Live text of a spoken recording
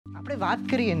આપણે વાત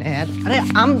કરીએ ને યાર. અરે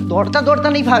આમ દોડતા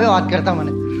દોડતા નહીં ફાવે વાત કરતા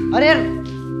મને. અરે યાર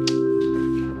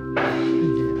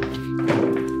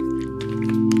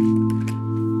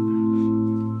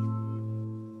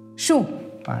શું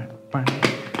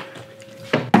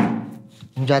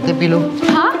હું જાતે પી લઉં?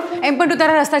 હા એમ પણ તું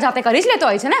તારા રસ્તા જાતે કરી જ લેતો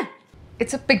હોય છે ને.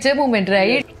 It's a picture movement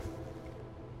right.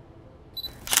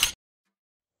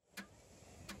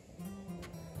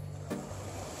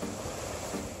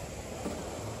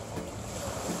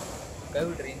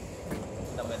 કયું ડ્રિંક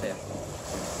તમે લે?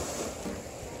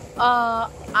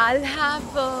 I'll have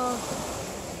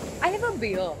a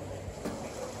beer.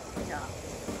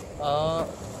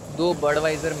 दो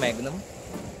बडवाइजर मैग्नम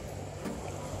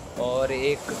और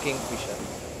एक किंगफिशर.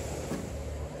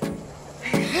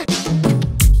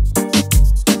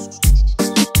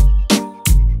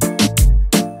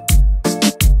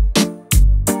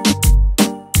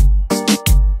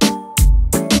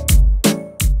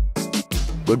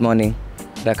 Good morning.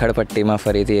 રખડપટ્ટીમાં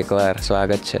ફરીથી એકવાર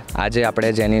સ્વાગત છે. આજે આપણે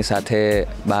જેની સાથે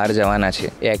બહાર જવાના છીએ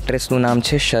એ એક્ટ્રેસનું નામ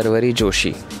છે શર્વરી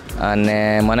જોશી અને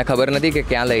મને ખબર નથી કે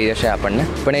ક્યાં લઈ જશે આપણને,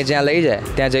 પણ એ જ્યાં લઈ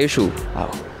જાય ત્યાં જઈશું.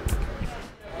 આવો.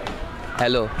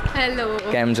 હેલો. Hello.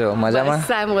 કેમ છો? મજામાં?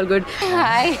 Yes, I'm all good.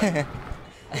 Hi.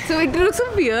 So it looks so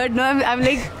weird, no? I'm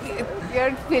like,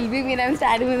 you're filming me and I'm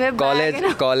standing with my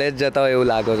bag. College જતા હોય એવું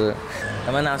લાગો છો.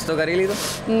 તમે નાસ્તો કરી લીધો?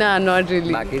 ના, not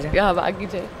really. બાકી છે? હા,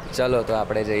 બાકી છે. ચલો તો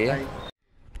આપણે જઈએ.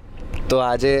 તો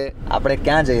આજે આપણે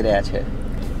ક્યાં જઈ રહ્યા છે?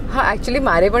 હા, actually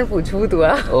મારે પણ પૂછવું હતું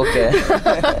આ. Okay.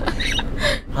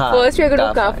 First we are going to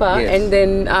Kaffa and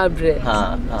then Arbre. હા.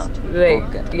 Right.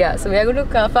 Okay. Yeah, so we are going to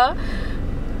Kaffa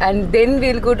and then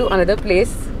we'll go to another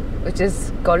place which is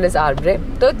called as Arbre.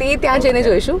 તો તે ત્યાં જઈને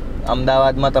જોઈશું.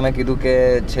 અમદાવાદમાં તમે કીધું કે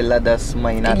છેલ્લા 10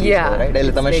 મહિનાથી છો, રાઈટ?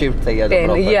 એટલે તમે શિફ્ટ થઈ ગયા છો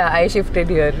proper. Yeah, I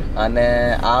shifted here. અને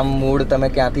આમ મૂળ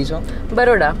તમે ક્યાંથી છો?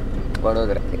 Baroda.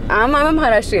 Vadodara. I'm a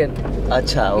Maharashtrian.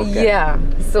 અચ્છા, okay. Yeah.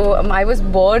 So I was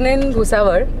born in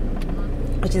Bhusawad,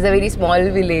 which is a very small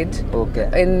village. Okay.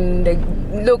 In like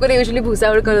લોકોને યુઝ્યુઅલી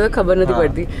ભૂસાવડ કરો તો ખબર નથી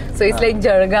પડતી. સો ઇટ્સ લાઈક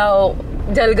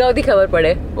જલગાંવથી ખબર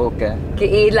પડે ઓકે કે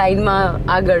એ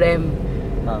લાઈનમાં આગળ એમ.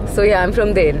 સો યા આઈ એમ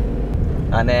ફ્રોમ ધેર.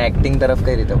 અને એક્ટિંગ તરફ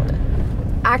કઈ રીતે મળે?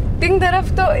 એક્ટિંગ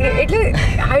તરફ તો એટલે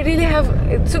આઈ રિયલી હેવ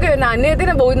શું કહેવાય, નાની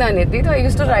હતી ને, બહુ નાની હતી તો I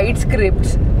use to right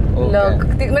scripts.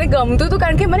 મને ગમતું હતું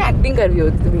કારણ કે મને એક્ટિંગ કરવી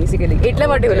હતી બેસિકલી, એટલા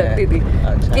માટે એવું લખતી હતી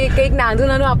કે કંઈક નાનું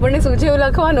આપણને શું છે એવું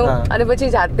લખવાનું અને પછી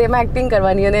જાતે એમાં એક્ટિંગ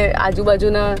કરવાની અને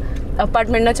આજુબાજુના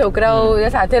અપાર્ટમેન્ટના છોકરાઓ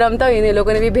સાથે રમતા હોય ને એ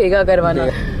લોકોને બી ભેગા કરવાના.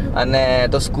 અને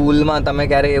તો સ્કૂલમાં તમે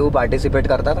ક્યારે એવું પાર્ટિસિપેટ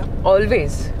કરતા હતા?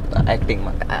 ઓલવેઝ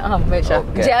એક્ટિંગમાં હંમેશા.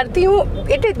 જ્યારથી હું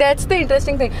એટલે દેટ્સ ધ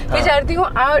ઇન્ટરેસ્ટિંગ થિંગ કે જ્યારથી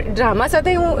હું આ ડ્રામા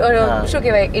સાથે હું શું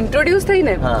કહેવાય ઇન્ટ્રોડ્યુસ થઈ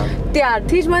ને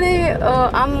ત્યારથી જ મને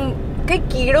આમ કંઈક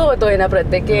કીડો હતો એના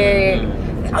પ્રત્યે કે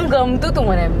આમ ગમતું હતું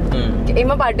મને એમ કે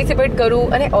એમાં પાર્ટિસિપેટ કરું.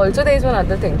 અને also there is one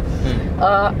other thing,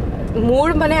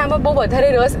 મૂળ મને આમાં બહુ વધારે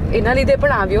રસ એના લીધે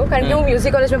પણ આવ્યો કારણ કે હું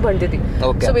મ્યુઝિક કોલેજમાં ભણતી હતી.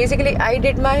 સો basically I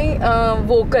did my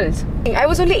વોકલ્સ. I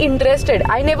was only interested.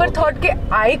 I never thought કે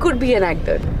I could B N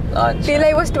actor till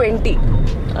I was 20.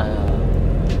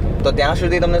 તો ત્યાં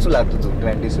સુધી તમને શું લાગતું હતું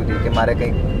 20 સુધી કે મારે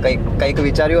કંઈક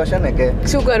વિચાર્યું હશે ને કે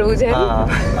શું કરવું છે?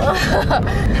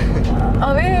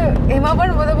 હવે એમાં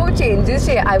પણ બધા બહુ ચેન્જીસ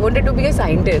છે. I wanted to B a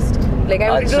scientist. Like I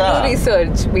wanted to do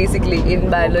research basically in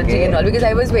biology and all because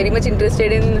I was very much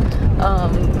interested in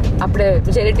આપણે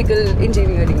genetical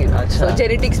engineering. So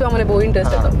genetics માં મને બહુ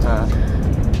ઇન્ટરેસ્ટ હતો.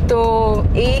 તો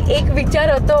એ એક વિચાર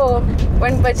હતો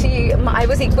પણ પછી I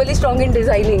was equally strong in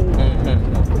designing.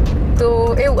 તો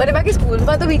એવું. અને બાકી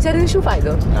સ્કૂલમાં તો વિચારીને શું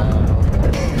ફાયદો?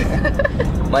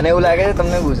 મને એવું લાગે છે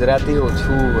તમને ગુજરાતી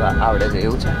ઓછું આવડે છે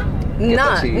એવું છે?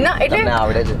 ના એટલે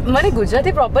મને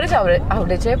ગુજરાતી પ્રોપર જ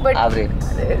આવડે છે but I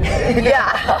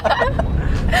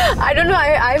don't know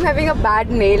I M having a bed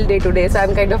nail day today so I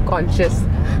M kind of conscious.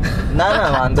 ના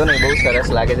વાંધો નહીં, બહુ સરસ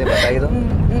લાગે છે, બતાવી દો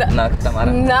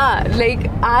તમારા. ના like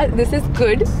this is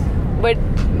good but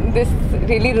this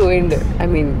really રૂઇન્ડ.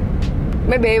 I mean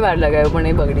મેં 2 વાર લગાવ્યો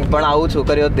પણ એ બગડી. પણ આવું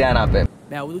છોકરીઓ ધ્યાન આપે.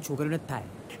 આવું બધું છોકરીઓને જ થાય.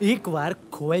 એકવાર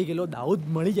ખોવાઈ ગયેલો દાઉદ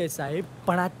મળી જાય સાહેબ,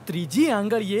 પણ આ ત્રીજી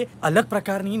આંગળીએ અલગ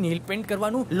પ્રકારની નેલ પેન્ટ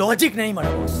કરવાનું લોજિક નહીં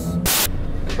મળે.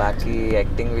 બાકી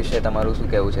એક્ટિંગ વિશે તમારું શું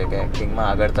કહેવું છે કે એક્ટિંગમાં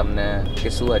આગળ તમને કે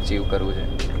શું અચીવ કરવું છે?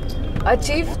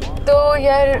 અચીવ તો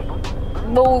યાર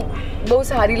બહુ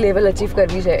સારી લેવલ અચીવ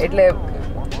કરવી છે. એટલે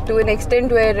two N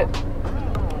extent wear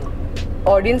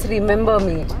audience remember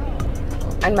me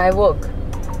and my work.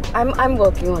 I M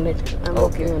working on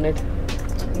it.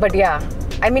 But yeah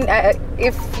I mean,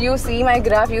 if you see my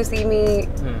graph, you see me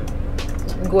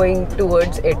going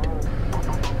towards it.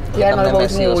 Yeah, my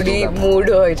mood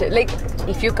હોય છે. Like,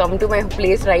 if you come to my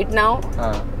place right now,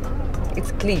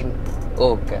 it's clean.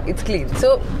 Okay. It's clean. સો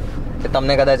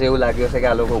તમને કદાચ એવું લાગ્યું હશે કે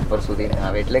આ લોકો ઉપર સુધી નહીં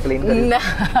આવે એટલે ક્લીન કરી.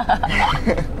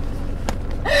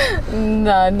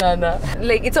 ના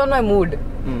like it's on my mood.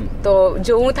 તો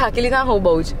જો હું થાકેલી ના હોઉં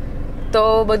બહુ જ તો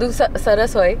બધું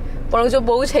સરસ હોય, પણ જો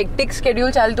બહુ જ હેક્ટિક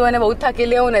સ્કેડ્યુલ ચાલતું હોય ને બહુ જ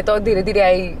થાકેલી હોઉં ને તો ધીરે ધીરે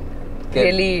આઈ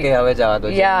रियली કે હવે જવા દો,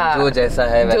 જો જૈસા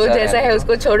હૈ जो जैसा है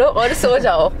उसको छोड़ो और सो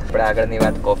जाओ. આપણે આગળની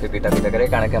વાત કોફી પીતા પીતા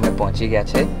કરીએ કારણ કે અમે પહોંચી ગયા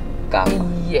છે કાફા.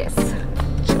 યસ.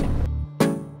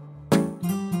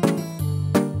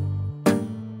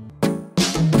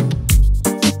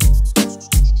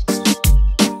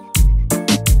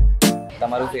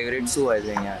 તમારું ફેવરેટ શું હોય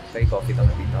છે અહીંયા? કઈ કોફી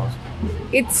તમે પીતા હો છો?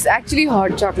 It's actually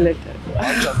hot chocolate.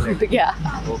 Hot chocolate. Yeah.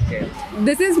 Okay.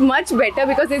 This is much better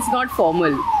because it's not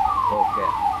formal. Okay.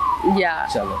 Yeah.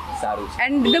 ચલો સારું છે.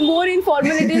 And the more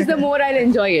informal it is, the more I'll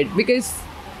enjoy it because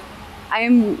I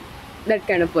am that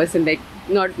kind of person, like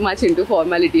not much into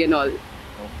formality and all.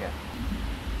 Okay.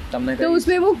 તમને तो કઈ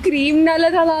उसमें वो cream डाला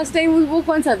था लास्ट टाइम, वो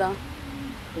कौन सा था?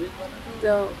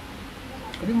 तो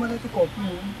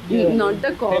not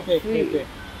the coffee.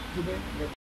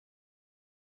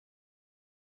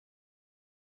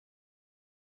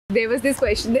 There was this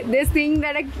question, this thing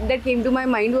that came to my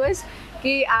mind was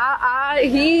कि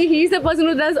he's the person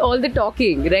who does all the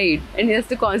talking, right? And he has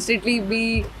to constantly be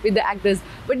with the actors.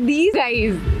 But these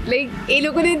guys, like, ये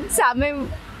लोगों ने सामने,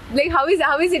 like, how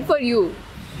is it for you?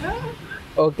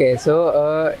 Okay so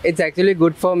it's actually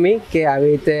good for me કે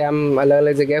આવી રીતે આમ અલગ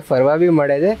અલગ જગ્યાએ ફરવા બી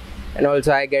મળે છે and also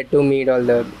I get to meet all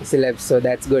the સિલેબ્સ so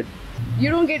that's good. You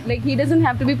don't get, like, he doesn't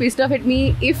have to be pissed off at me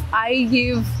if I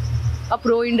give a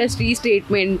pro-industry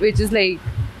statement which is like,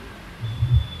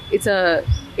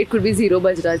 it could be zero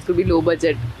budget, it could be low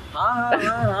budget. હા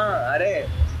અરે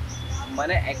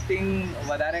મને acting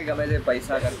વધારે ગમે છે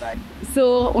પૈસા કરતા. So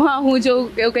હા હું જો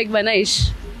એવું કંઈક બનાવીશ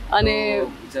અને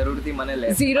જરૂરથી મને લે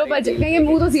ઝીરો બજેટ, કારણ કે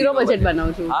હું તો ઝીરો બજેટ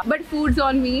બનાવું છું, but foods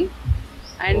on me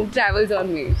and travels on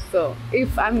me. So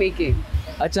if I M making.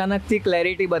 અચાનકથી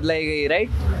clarity બદલાઈ ગઈ,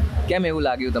 રાઈટ? કેમ એવું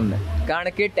લાગ્યું તમને?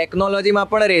 કારણ કે ટેકનોલોજીમાં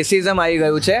પણ રેસિઝમ આવી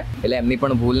ગયું છે, એટલે એમની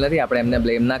પણ ભૂલ નથી, આપણે એમને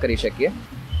બ્લેમ ના કરી શકીએ.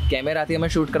 કેમેરાથી અમે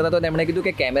શૂટ કરતા તો તેમણે કીધું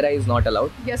કે camera is not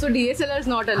allowed. Yeah, so DSLR is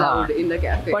not allowed in the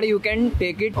cafe. પણ you can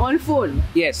take it On phone.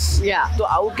 Yes. Yeah. તો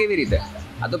આવું કેવી રીતે?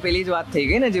 આ તો પેલી જ વાત થઈ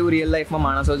ગઈ ને જેવું રિયલ લાઈફમાં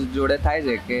માણસો જોડે થાય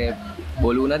છે કે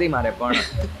બોલવું નથી મારે, પણ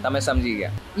તમે સમજી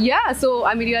ગયા. Yeah, so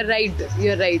I mean you're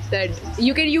right that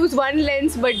you can use one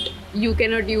lens but you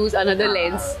cannot use another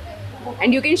lens, and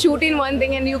you can shoot in one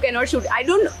thing and you cannot shoot.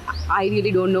 I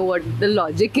really don't know what the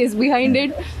logic is behind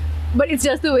it, but it's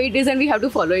just the way it is and we have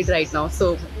to follow it right now. So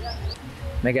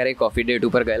મેં ક્યારેય coffee date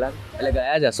ઉપર ગયેલા? એટલે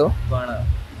ગયા જ હશો, પણ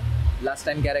last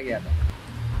time ક્યારે ગયા હતા?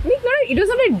 it was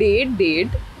not a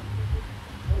date,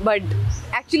 but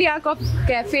actually આ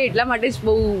કેફે એટલા માટે જ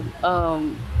બહુ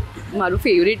મારું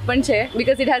ફેવરેટ પણ છે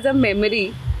because it has a memory.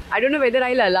 I don't know whether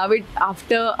I'll allow it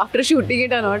after shooting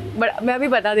it or not, but मैं अभी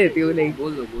बता देती हूँ, like,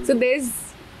 so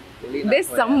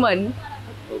there's someone,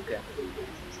 Okay.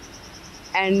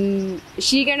 and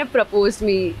she kind of proposed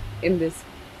me in this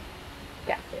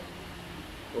cafe.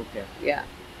 Okay. Yeah,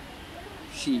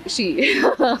 She.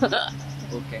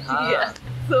 Okay. Yeah.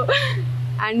 So,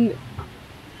 and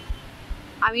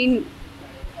I mean,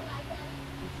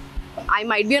 I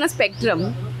might be on a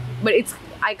spectrum, but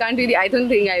I don't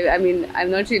think I mean,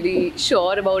 I'm not really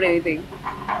sure about anything.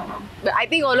 But I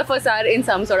think all of us are in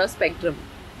some sort of spectrum.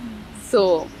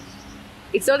 So,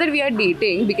 it's not that we are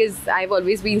dating because I've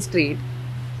always been straight,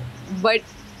 but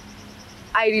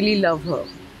I really love her.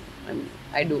 I mean,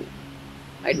 I do.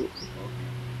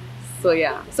 So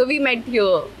yeah, so we met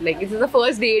here, like, this is the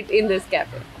first date in this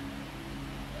cafe.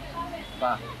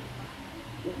 Wow.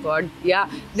 God, yeah.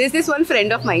 There's this one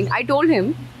friend of mine, I told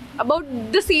him about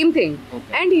the same thing.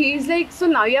 Okay. And he's like, so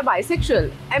now you're bisexual.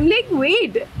 I'm like,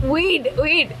 wait.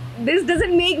 This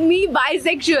doesn't make me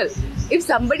bisexual. If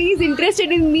somebody is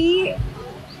interested in me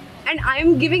and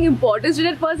I'm giving importance to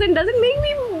that person, doesn't make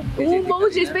me હું બહુ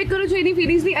respect કરું છું એની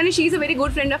feelings. And she's a very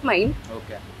good friend of mine.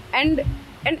 Okay. And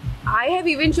I have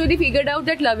eventually figured out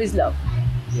that love is love.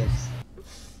 Yes.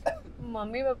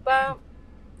 Mummy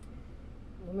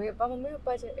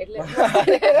papa છે એટલે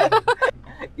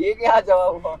એ ક્યાં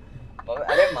જવાબ?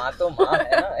 અરે માં તો માં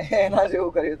હે ના, એના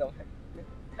જેવું કર્યું તમે.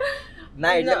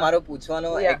 ના એટલે મારો પૂછવાનો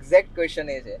એક્ઝેક્ટ ક્વેશ્ચન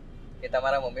એ છે કે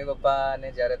તમારા મમ્મી પપ્પાને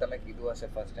જ્યારે તમે કીધું હશે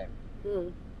ફર્સ્ટ ટાઈમ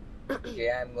કે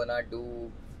આઈ એમ ગોના do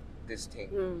this thing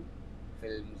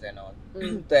films and all,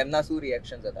 તો એમના શું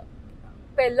રિએક્શન્સ હતા?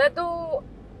 પહેલા તો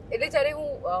એટલે જ્યારે હું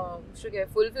શું કહેવાય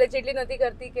ફૂલ ફ્લેજ એટલી નથી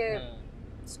કરતી કે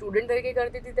સ્ટુડન્ટ તરીકે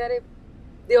કરતી હતી ત્યારે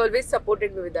they always supported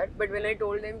me with that, but when I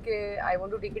told them કે I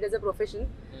want to take it as a profession,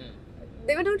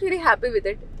 they were not really happy with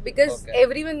it because Okay.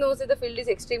 everyone knows that the field is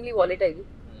extremely volatile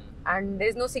and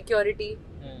there's no security.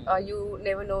 You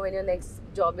never know when your next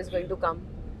job is going to come,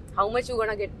 how much you're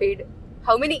gonna get paid,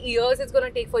 how many years it's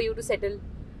gonna take for you to settle.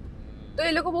 તો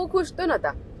એ લોકો બહુ ખુશ તો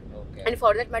નતા. Okay. And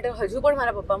for that matter, હજુ પણ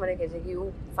મારા પપ્પા મને કહે છે કે you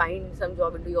find some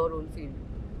job into your own field.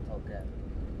 Okay.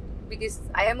 Because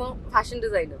I am a fashion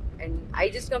designer and I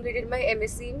just completed my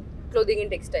MSc in clothing and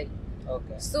textile.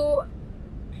 Okay. So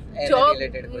એને job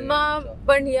related કોઈ માં job.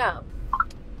 પણ yeah,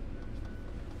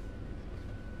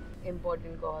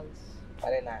 important calls.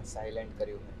 અરે ના silent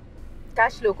કર્યું મેં.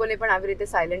 કાશ લોકોને પણ આવી રીતે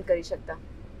સાયલેન્ટ કરી શકતા.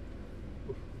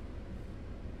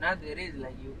 Now there is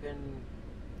like you can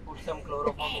put some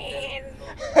chloroform in there.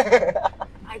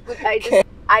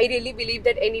 I really believe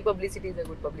that any publicity is a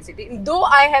good publicity. Though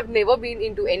I have never been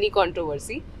into any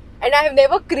controversy and I have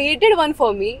never created one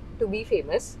for me to be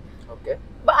famous. Okay.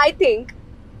 But I think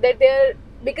that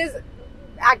because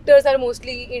actors are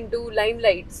mostly into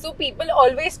limelight, so people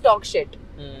always talk shit.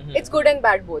 It's good and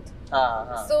bad both.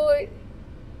 So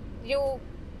you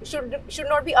should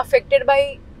not be affected by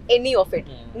any of it.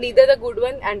 Neither the good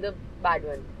one and the bad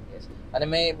one. અને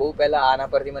મેં બહુ પહેલા આના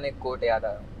પરથી મને એક કોટ યાદ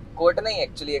આવ્યો. કોટ નહીં,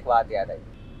 એકચ્યુઅલી એક વાત યાદ આવી.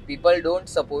 People don't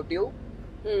support you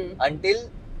until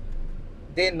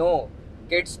they know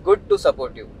કે it's good to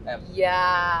support you. M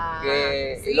Yeah. કે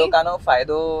See? એ લોકોનો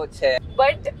ફાયદો છે.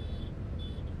 But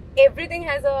everything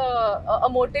has a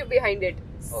motive behind it.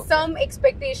 Okay. Some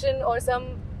expectation or some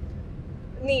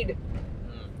need.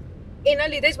 એના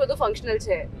લીધે જ બધું ફંક્શનલ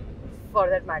છે for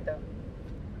that matter.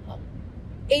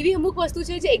 એવી અમુક વસ્તુ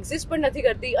છે જે એક્ઝિસ્ટ પણ નથી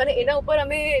કરતી અને એના ઉપર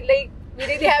અમે like we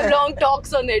really have long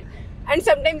talks on it and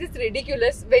sometimes it's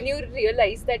ridiculous when you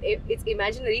realize that it's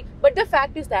imaginary, but the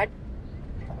fact is that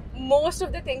most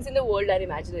of the things in the world are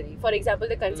imaginary. For example,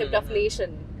 the concept of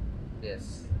nation Yes.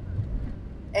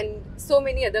 and so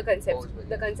many other concepts.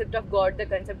 Both. The concept of God, the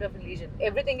concept of religion,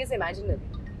 everything is imaginary.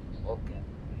 Okay.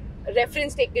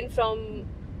 Reference taken from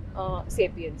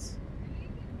Sapiens.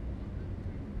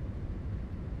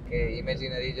 કે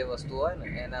imaginary જે વસ્તુ હોય ને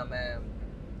એના અમે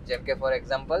જેમ કે for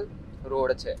example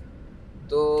road છે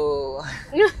તો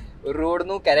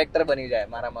રોડનું કેરેક્ટર બની જાય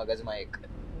મારા મગજમાં. એક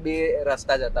બે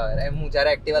રસ્તા જતા હોય એમ હું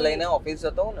જ્યારે એક્ટિવા લઈને ઓફિસ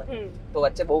જતો હોઉં ને તો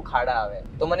વચ્ચે બહુ ખાડા આવે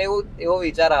તો મને એવો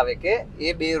વિચાર આવે કે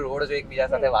એ બે રોડ જો એકબીજા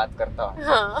સાથે વાત કરતા હોય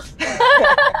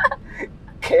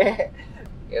કે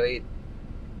ભાઈ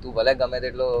તું ભલે ગમે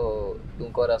તેટલો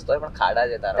ટૂંકો રસ્તો હોય પણ ખાડા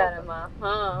છે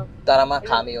તારામાં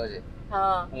ખામીઓ છે.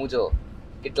 હું જો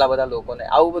કેટલા બધા લોકોને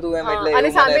આવું બધું એમ એટલે અને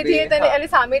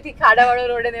સામેથી ખાડાવાળો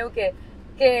રોડ ને એવું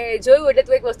કે જોયું એટલે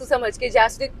તું એક વસ્તુ સમજ કે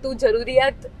જ્યાં સુધી તું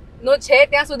જરૂરિયાત નો છે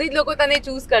ત્યાં સુધી જ લોકો તને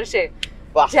ચૂઝ કરશે.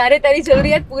 જ્યારે તારી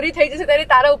જરૂરિયાત પૂરી થઈ જશે ત્યારે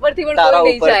તારા ઉપરથી પણ કોઈ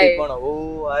નહીં જાય. ઓ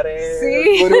અરે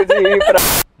ગુરુજી.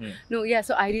 No, yeah,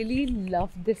 so I really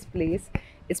love this place.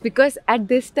 It's because at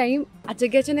this time આ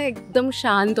જગ્યા છે ને એકદમ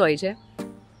શાંત હોય છે.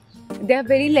 There are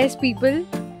very less people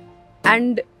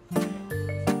and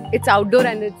it's outdoor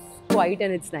and it's quiet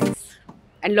and it's nice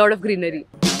and lot of greenery.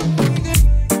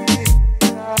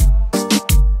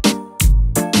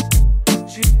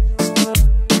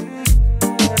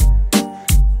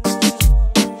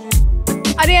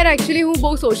 અરે યાર એકચ્યુઅલી હું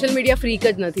બહુ સોશિયલ મીડિયા ફ્રીક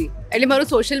જ નથી. એટલે મારું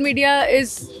social media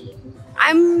is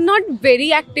I am not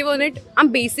very active on it. આમ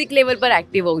basic level પર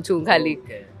એક્ટિવ હોઉં છું ખાલી.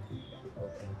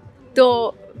 તો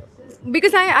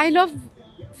because I love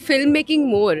film making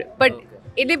more but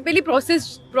એટલે પેલી પ્રોસેસ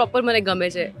પ્રોપર મને ગમે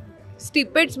છે.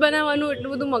 સ્ટીપેટ્સ બનાવવાનું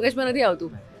એટલું બધું મગજમાં નથી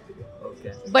આવતું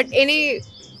બટ એની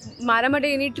મારા માટે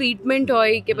એની ટ્રીટમેન્ટ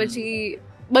હોય કે પછી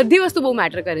બધી વસ્તુ બહુ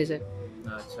મેટર કરે છે.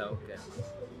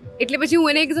 એટલે પછી હું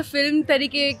એને એક ફિલ્મ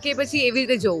તરીકે કે પછી એવી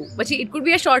રીતે જોઉં. પછી it could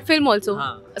B a short film also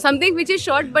something which is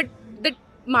short but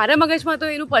મારા મગજમાં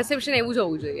તો એનું પરસેપ્શન એવું જ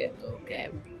હોવું જોઈએ.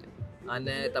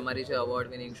 અને તમારી જે અવોર્ડ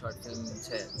વિનિંગ શોર્ટ ફિલ્મ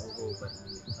છે ઓહો ઉપર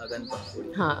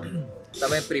અગનપંખુડી, હા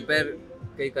તમે પ્રિપેર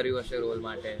કઈ કર્યું હશે રોલ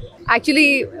માટે?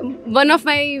 Actually one of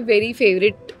my very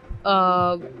favourite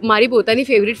મારી પોતાની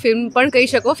ફેવરિટ ફિલ્મ પણ કહી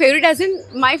શકો. Favourite as in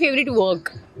my favourite work.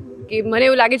 કે મને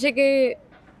એવું લાગે છે કે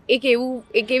એક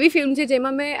એવી ફિલ્મ છે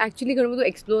જેમાં મેં એકચ્યુઅલી ઘણું બધું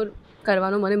એક્સપ્લોર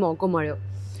કરવાનો મને મોકો મળ્યો.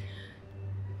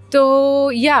 તો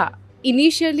યા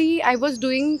initially I was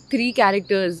doing 3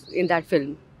 characters in that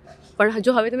film. પણ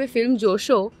જો હવે તમે ફિલ્મ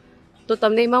જોશો તો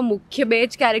તમને એમાં મુખ્ય 2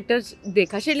 જ કેરેક્ટર્સ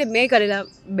દેખાશે. એટલે મેં કરેલા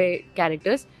 2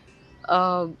 કેરેક્ટર્સ.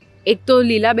 એક તો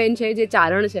લીલાબેન છે જે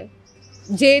ચારણ છે,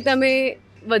 જે તમે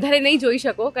વધારે નહીં જોઈ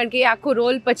શકો કારણ કે એ આખો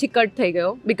રોલ પછી કટ થઈ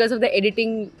ગયો because of the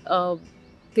editing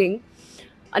thing.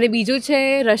 અને બીજું છે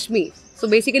રશ્મિ. સો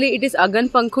basically it is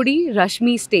અગનપંખુડી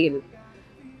Rashmi stall.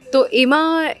 તો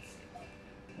એમાં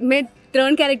મેં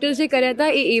 3 કેરેક્ટર્સ જે કર્યા હતા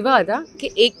એ એવા હતા કે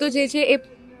એક તો જે છે એ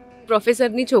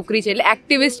પ્રોફેસરની છોકરી છે, એટલે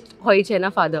એક્ટિવિસ્ટ હોય છે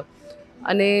એના ફાધર,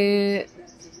 અને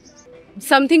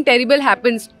something terrible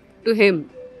happens to him.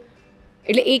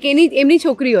 એટલે એક એમની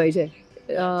છોકરી હોય છે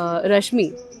રશ્મિ,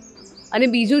 અને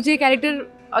બીજું જે character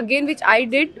again which I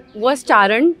did was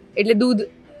ચારણ, એટલે દૂધ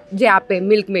જે આપે,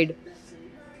 મિલ્કમેડ,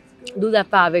 દૂધ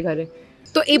આપવા આવે ઘરે,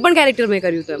 તો એ પણ કેરેક્ટર મેં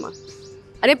કર્યું હતું એમાં.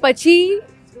 અને પછી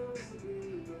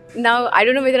નાવ I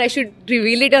don't know weather I should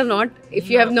reveal it or not if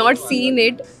you have not scene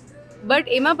it, but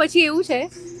એમાં પછી એવું છે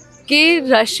કે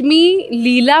રશ્મિ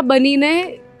લીલા બનીને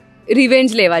રિવેન્જ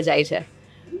લેવા જાય છે.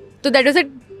 તો that was a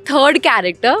third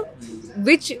character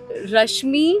which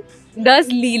Rashmi does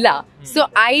લીલા. સો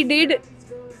I did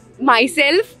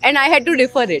myself and I head two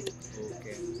differ it.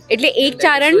 એટલે એક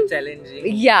ચારણ,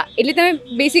 યા, એટલે તમે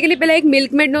બેસિકલી પહેલાં એક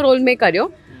મિલ્કમેડનો રોલ મેં કર્યો.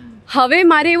 હવે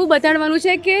મારે એવું બતાડવાનું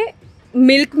છે કે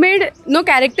મિલ્કમેડનો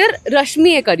કેરેક્ટર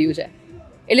રશ્મિએ કર્યું છે,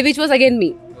 એટલે which was again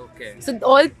me. So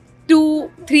all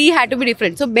 2-3 head two B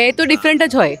different. સો બે તો ડિફરન્ટ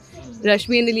જ હોય,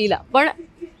 રશ્મિ અને લીલા. પણ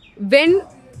વેન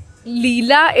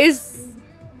લીલા ઇઝ,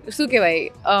 શું કહેવાય,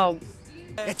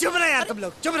 चुप रहे यार तुम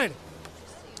लोग, चुप रहे.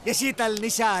 ये शीतल,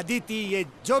 निशा, अदिति, ये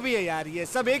जो भी है यार, ये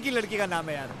सब एक ही लड़की का नाम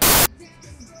है यार.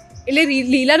 એટલે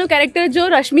લીલાનું કેરેક્ટર જો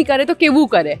રશ્મિ કરે તો કેવું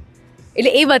કરે,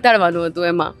 એટલે એ બતાડવાનું હતું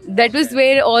એમાં. That was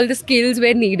wear all the skills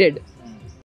wear needed.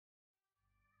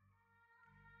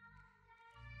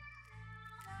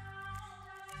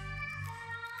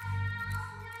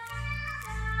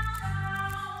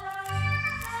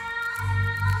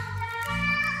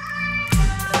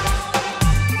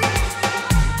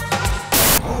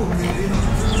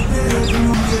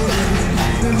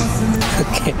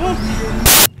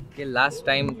 કે લાસ્ટ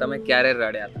ટાઈમ તમે ક્યારે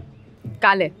રડ્યા હતા?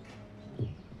 કાલે.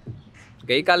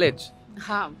 ગઈકાલે જ?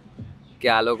 હા. કે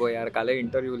આ લોકો યાર કાલે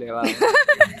ઇન્ટરવ્યુ લેવા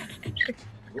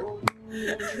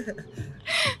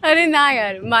અરે ના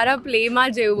યાર, મારા પ્લેમાં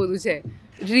જ એવું બધું છે.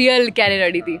 રિયલ ક્યારે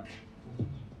રડી હતી?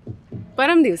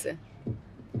 પરમ દિવસે.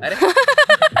 અરે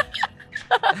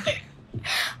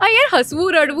હા યાર, હસવું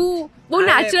રડવું બહુ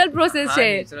નેચરલ પ્રોસેસ છે.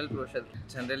 Natural process.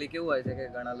 જનરલી કેવું હોય છે કે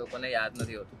ઘણા લોકોને યાદ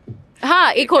નથી હોતું. હા,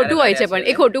 એ ખોટું હોય છે, પણ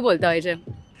એ ખોટું બોલતા હોય છે.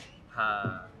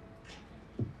 હા,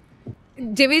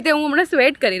 જેવી રીતે હું હમણાં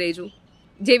સ્વેટ કરી રહી છું,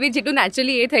 જેટલું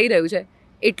નેચરલી એ થઈ રહ્યું છે,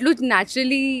 એટલું જ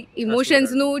નેચરલી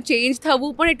ઇમોશન્સનું ચેન્જ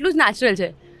થવું પણ એટલું જ નેચરલ છે.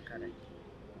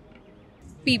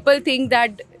 People think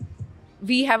that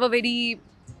we have a very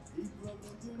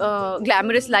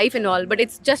glamorous life and all, but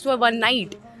it's just for one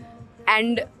night.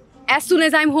 And as soon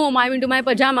as I'm home, I'm into my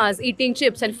pajamas, eating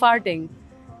chips and farting.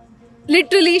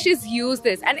 Literally, she's used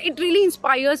this, and it really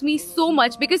inspires me so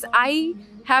much because I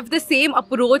have the same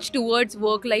approach towards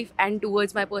work life and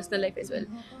towards my personal life as well.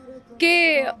 કે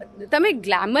તમે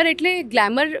glamour, એટલે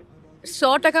glamour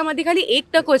 100%માંથી ખાલી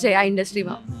 1% છે આ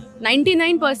ઇન્ડસ્ટ્રીમાં.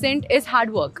 99% is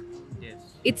hard work.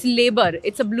 It's labor.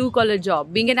 It's a blue collar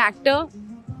job. Being an actor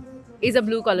is a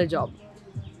blue collar job.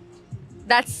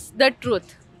 That's the truth.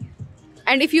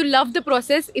 And if you love the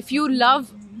process, if you love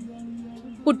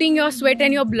putting your sweat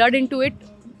and your blood into it,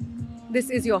 this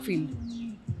is your field.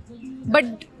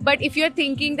 But if you're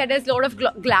thinking that there's a lot of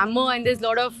glamour and there's a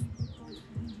lot of,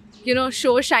 you know,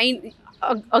 show shine,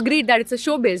 agreed that it's a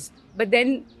showbiz, but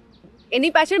then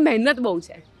એની પાછળ મહેનત બહુ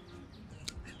છે.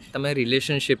 તમે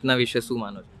રિલેશનશિપના વિશે શું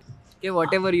માનો છો? કે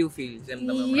whatever you feel, જેમ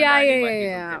તમે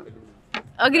Yeah.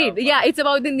 Agreed. Yeah, it's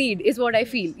about the need is what I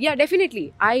feel. Yeah, definitely.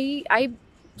 I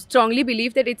strongly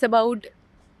believe that it's about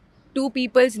two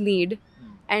people's need,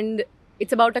 and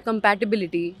it's about a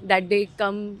compatibility that they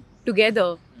come together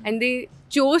and they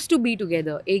chose to be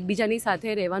together. એકબીજાની સાથે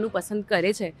રહેવાનું પસંદ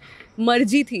કરે છે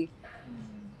મરજીથી,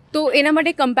 તો એના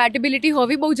માટે કમ્પેટેબિલિટી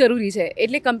હોવી બહુ જરૂરી છે.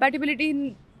 એટલે કમ્પેટેબિલિટી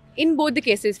in both the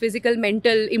cases, physical,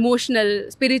 mental, emotional,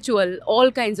 spiritual, all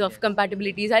kinds of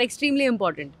compatibilities are extremely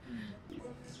important.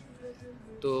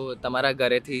 તો તમારા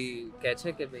ઘરેથી કહે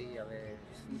છે કે ભાઈ હવે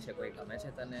શું છે, કોઈ ગમે છે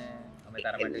તને, અમે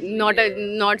તારા માટે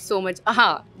not so much. હા,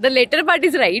 the later part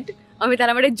is right. અમે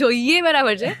તારા માટે જોઈએ,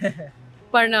 બરાબર છે,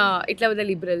 પણ એટલા બધા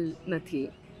લિબરલ નથી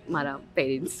મારા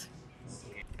પેરેન્ટ્સ.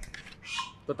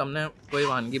 તો તમને કોઈ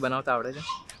વાનગી બનાવતા આવડે છે?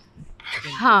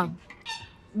 હા,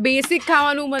 બેસિક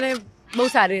ખાવાનું મને બહુ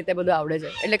સારી રીતે બધું આવડે છે.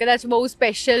 એટલે કદાચ બહુ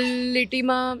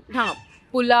સ્પેશિયાલિટીમાં, હા,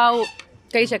 પુલાવ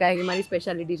કહી શકાય કે મારી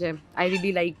સ્પેશિયાલિટી છે. આઈ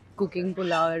really like cooking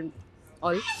pulao and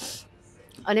all.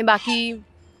 અને બાકી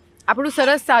આપણું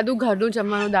સરસ સાદું ઘરનું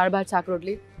જમવાનું, દાળ ભાત શાક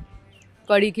રોટલી,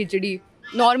 કઢી ખીચડી,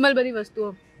 નોર્મલ બધી વસ્તુઓ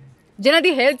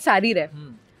જેનાથી હેલ્થ સારી રહે,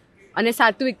 અને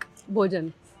સાત્વિક ભોજન.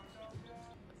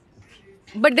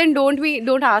 But then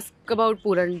don't ask about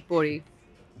પૂરણપોળી.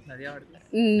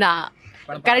 ના,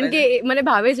 કારણ કે મને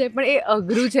ભાવે છે, પણ એ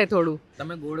અઘરું છે થોડું.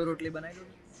 તમે ગોળ રોટલી બનાવી દો?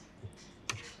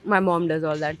 My mom does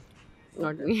all that,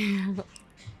 not મી.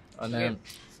 અને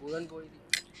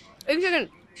એક સેકન્ડ,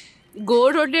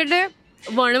 ગોળ રોટી એટલે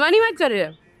વણવાની વાત કરે છે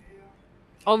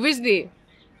ઓબ્વિયસલી.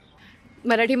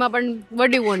 મરાઠીમાં પણ what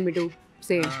do want me to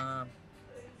say?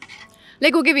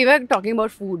 Like okay, V var talking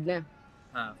about food ने.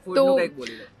 तो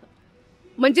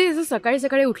म्हणजे जसं सकाळी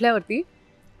सकाळी उठल्यावरती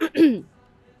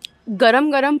गरम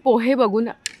गरम पोहे बघून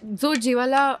जो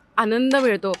जीवाला आनंद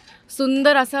मिळतो,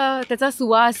 सुंदर असा त्याचा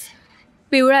सुवास,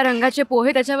 पिवळ्या रंगाचे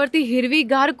पोहे, त्याच्यावरती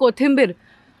हिरवीगार कोथिंबीर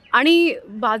आणि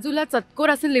बाजूला चतकोर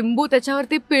असं लिंबू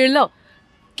त्याच्यावरती पिळलं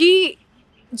की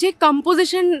जे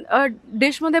कंपोजिशन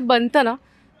डिशमध्ये बनतं ना,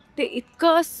 ते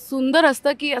इतकं सुंदर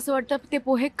असतं की असं वाटतं ते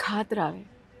पोहे खात राहावे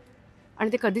आणि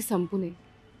ते कधी संपू नये.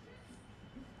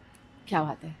 क्या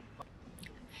વાત હે.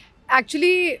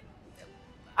 એકચ્યુઅલી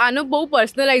આનો બહુ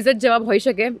પર્સનલાઇઝ જ જવાબ હોઈ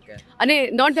શકે. અને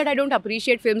not that I don't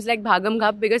appreciate films like ભાગમ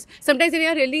ભાગ, because sometimes in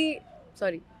really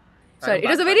sorry it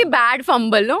was a very bad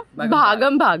ફમ્બલ. નો,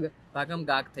 ભાગમ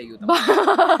ભાગ થઈ ગયું.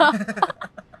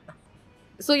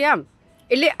 સો યા,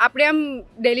 એટલે આપણે આમ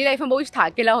ડેલી લાઈફમાં બહુ જ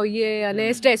થાકેલા હોઈએ અને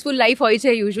સ્ટ્રેસફુલ લાઈફ હોય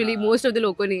છે યુઝ્યુઅલી મોસ્ટ ઓફ ધ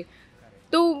લોકોની,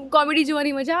 તો કોમેડી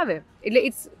જોવાની મજા આવે. એટલે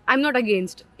it's I am not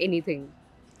against anything.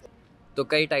 તો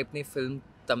કઈ ટાઈપની ફિલ્મ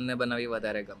તમને બનાવવી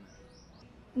વધારે ગમે?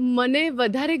 મને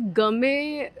વધારે ગમે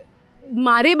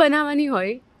મારે બનાવવાની હોય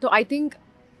તો I think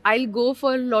I will go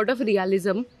for lot of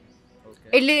રિયાલિઝમ.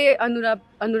 એટલે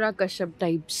Anurag Kashyap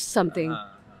type something,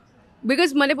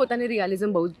 because મને પોતાને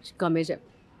રિયાલિઝમ બહુ જ ગમે છે.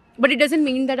 But it doesn't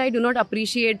mean that I do not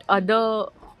appreciate અધર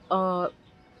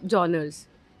જોનર્સ.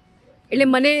 એટલે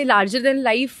મને લાર્જર દેન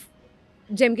લાઈફ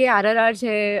જેમ કે RRR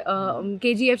છે,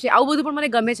 KGF છે, આવું બધું પણ મને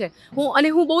ગમે છે.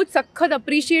 હું બહુ જ સખત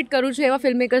અપ્રિશિએટ કરું છું એવા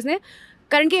ફિલ્મ મેકર્સને,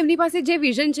 કારણ કે એમની પાસે જે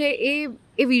વિઝન છે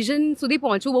એ વિઝન સુધી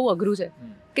પહોંચવું બહુ અઘરું છે.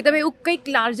 કે તમે એવું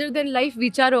કંઈક લાર્જર દેન લાઈફ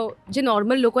વિચારો જે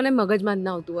નોર્મલ લોકોને મગજમાં જ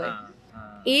ના આવતું હોય.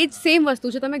 એ જ સેમ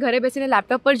વસ્તુ છે તમે ઘરે બેસીને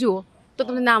લેપટોપ પર જુઓ તો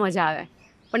તમને ના મજા આવે,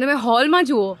 પણ તમે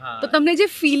હોલમાં જુઓ તો તમને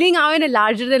જે ફિલિંગ આવે ને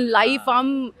લાર્જર દેન લાઈફ, આમ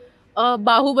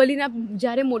બાહુબલીના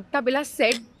જ્યારે મોટા પેલા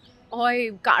સેટ હોય,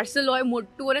 કાર્સલ હોય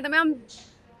મોટું, અને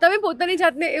તમે પોતાની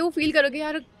જાતને એવું ફીલ કરો કે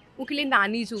યાર હું કેટલી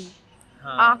નાની છું,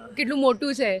 આ કેટલું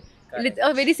મોટું છે. એટલે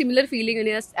a very similar feeling,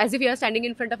 as if you are standing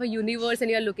in front of a universe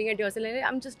and you are looking at yourself. And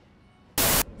I M just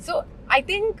so I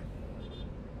think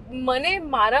મને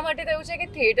મારા માટે તો એવું છે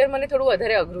કે થિયેટર મને થોડું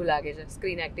વધારે અઘરું લાગે છે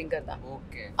સ્ક્રીન એક્ટિંગ કરતાં.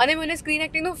 અને મને સ્ક્રીન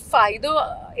એક્ટિંગનો ફાયદો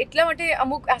એટલા માટે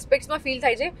અમુક એસ્પેક્ટ્સમાં ફીલ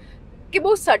થાય છે કે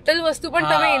બહુ સટલ વસ્તુ પણ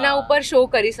તમે એના ઉપર શો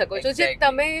કરી શકો છો જે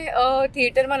તમે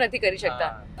થિયેટરમાં નથી કરી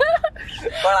શકતા.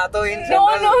 પણ આ તો ઇન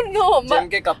નો જેમ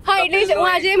કે હા, એટલે હું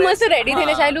આજે મસ્ત રેડી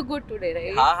થઈને I look good today,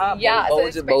 right? હા,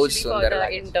 બહુ જ સુંદર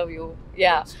લાગે છે. ઇન્ટરવ્યુ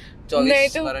યા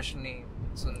 24 વર્ષની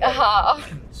સુંદર હા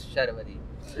શર્વરી.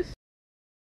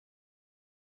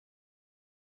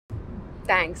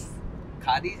 થેન્ક્સ.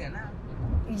 ખાદી છે ને?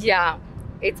 Yeah,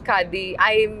 it's khadi.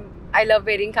 I love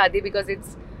wearing khadi because it's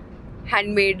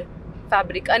handmade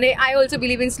fabric, and I also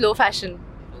believe in slow fashion.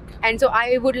 And so I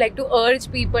would like to urge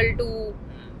people to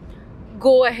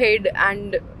go ahead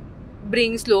and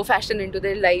bring slow fashion into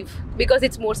their life because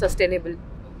it's more sustainable.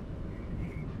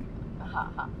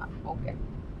 Okay.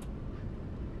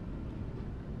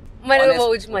 મને બહુ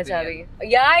જ મજા આવી.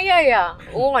 યા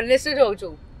હું honest જ રહું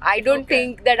છું. I don't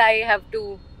think that I have to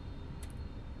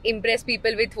impress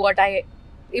people with what I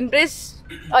impress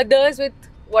others with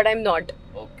what I'm not.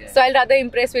 Okay. So I'll rather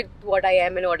impress with what I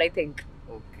am and what I think.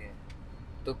 Okay.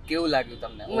 તો કેવું લાગ્યું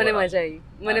તમને? મને મજા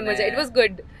આવી. It was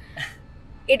good.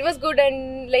 It was good, and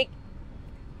like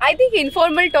I think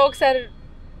informal talks are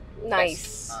nice.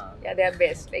 Yeah, they are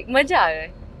best. Like મજા આવે.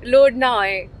 Load ના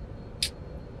હોય.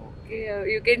 Okay.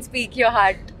 You can speak your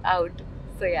heart out.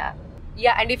 So yeah.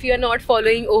 Yeah, and if you are not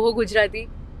following Oho Gujarati,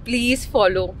 please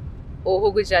follow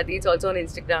Oho Gujarati. It's also on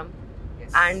Instagram.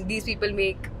 Yes. And these people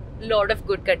make lot of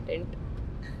good content.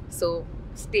 So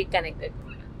stay connected.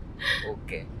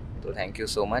 Okay. તો thank you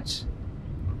so much.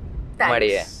 Thanks.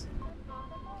 મળીએ.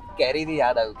 કેરીથી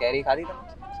યાદ આવ્યું, કેરી ખાધી તમે?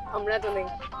 હમણાં તો નહીં.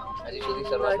 હજી સુધી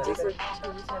શરૂઆત હજી નથી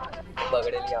સુધી.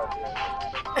 બગડેલી આવતી.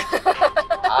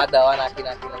 આ દવા નાખી